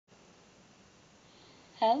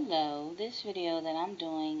Hello, this video that I'm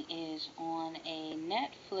doing is on a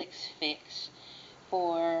Netflix fix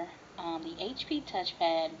for the HP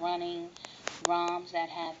TouchPad running ROMs that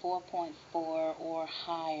have 4.4 or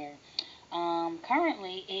higher.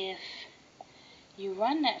 Currently, if you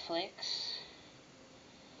run Netflix,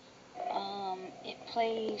 it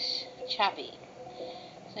plays choppy.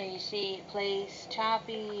 So you see it plays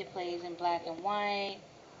choppy, it plays in black and white.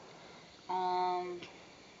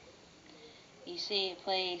 You see it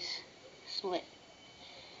plays split.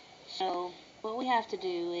 So what we have to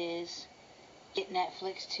do is get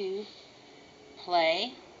Netflix to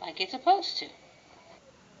play like it's supposed to.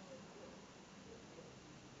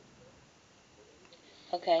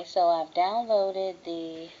 Okay, so I've downloaded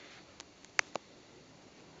the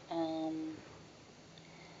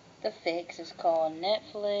fix. It's called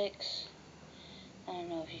Netflix. I don't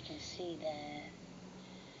know if you can see that.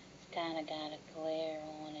 It's kind of got a glare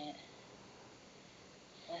on it.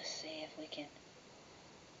 Let's see if we can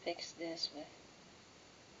fix this with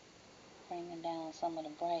bringing down some of the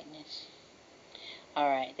brightness.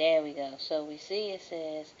 Alright, there we go. So we see it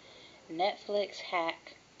says Netflix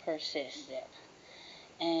hack persist zip.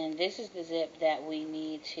 And this is the zip that we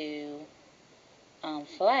need to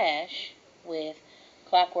flash with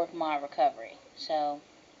Clockwork Mod recovery. So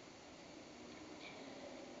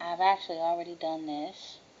I've actually already done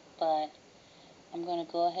this, but I'm going to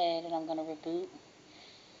go ahead and I'm going to reboot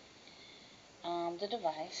the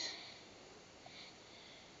device.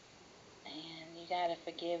 And you got to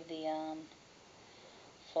forgive the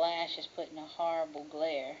flash is putting a horrible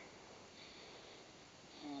glare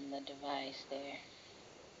on the device there.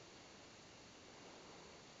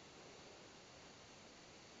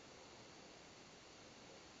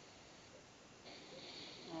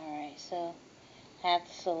 Alright, so I have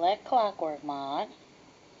to select Clockwork Mod,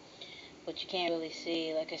 which you can't really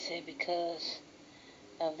see, like I said, because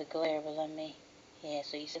of the glare, but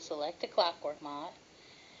so you select the Clockwork Mod,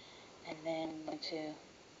 and then I'm going to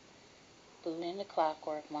boot in the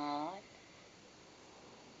Clockwork Mod.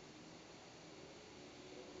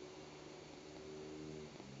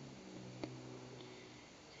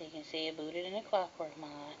 So you can see it booted in the Clockwork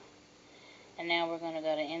Mod. And now we're going to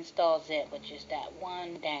go to install zip, which is that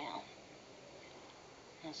one down.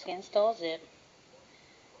 Now install zip,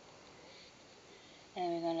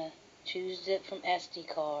 and we're going to choose zip from SD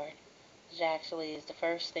card, which actually is the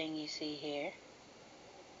first thing you see here.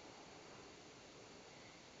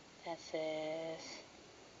 That says,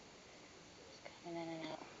 it's coming in and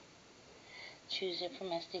out. Choose it from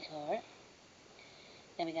SD card.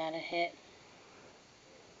 Then we gotta hit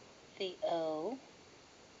the O,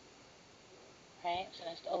 right? So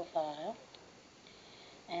that's the O file.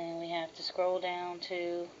 And we have to scroll down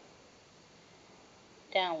to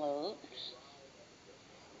downloads.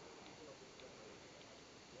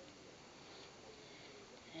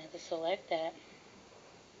 And have to select that.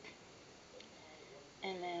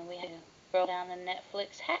 And then we have to scroll down to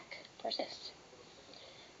Netflix hack persist.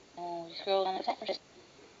 And when we scroll down to hack persist,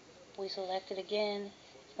 we select it again.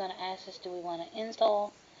 It's going to ask us, do we want to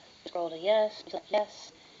install? Scroll to yes, select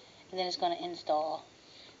yes, and then it's going to install.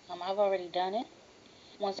 I've already done it.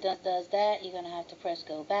 Once it does that, you're going to have to press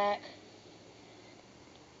go back.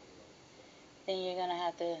 Then you're going to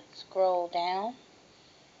have to scroll down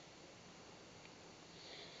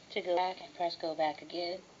to go back and press go back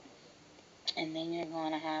again. And then you're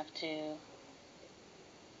going to have to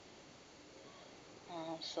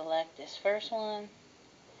select this first one,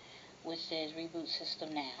 which says reboot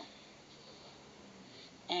system now.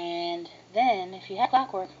 And then if you have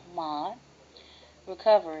Clockwork Mod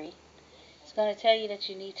recovery, it's going to tell you that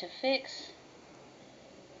you need to fix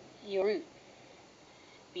your root.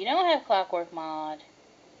 If you don't have Clockwork Mod,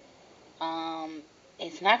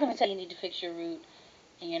 it's not going to tell you need to fix your root,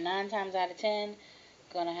 and you're 9 times out of 10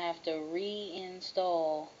 going to have to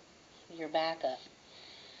reinstall your backup,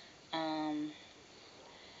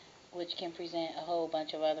 which can present a whole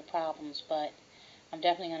bunch of other problems. But I'm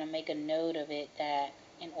definitely going to make a note of it that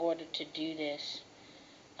in order to do this,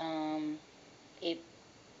 it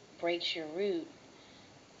breaks your root,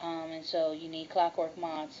 and so you need Clockwork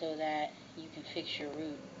Mod so that you can fix your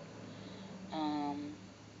root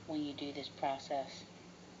when you do this process.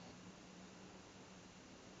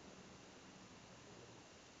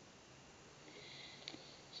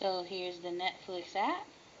 So here's the Netflix app,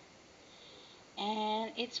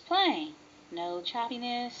 and it's playing. No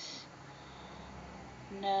choppiness,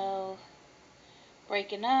 no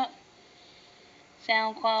breaking up,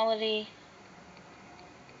 sound quality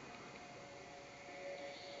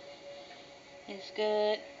is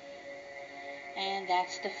good, and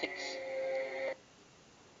that's the fix.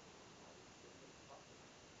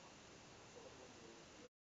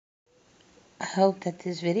 I hope that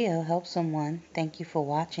this video helps someone. Thank you for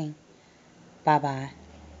watching. Bye bye.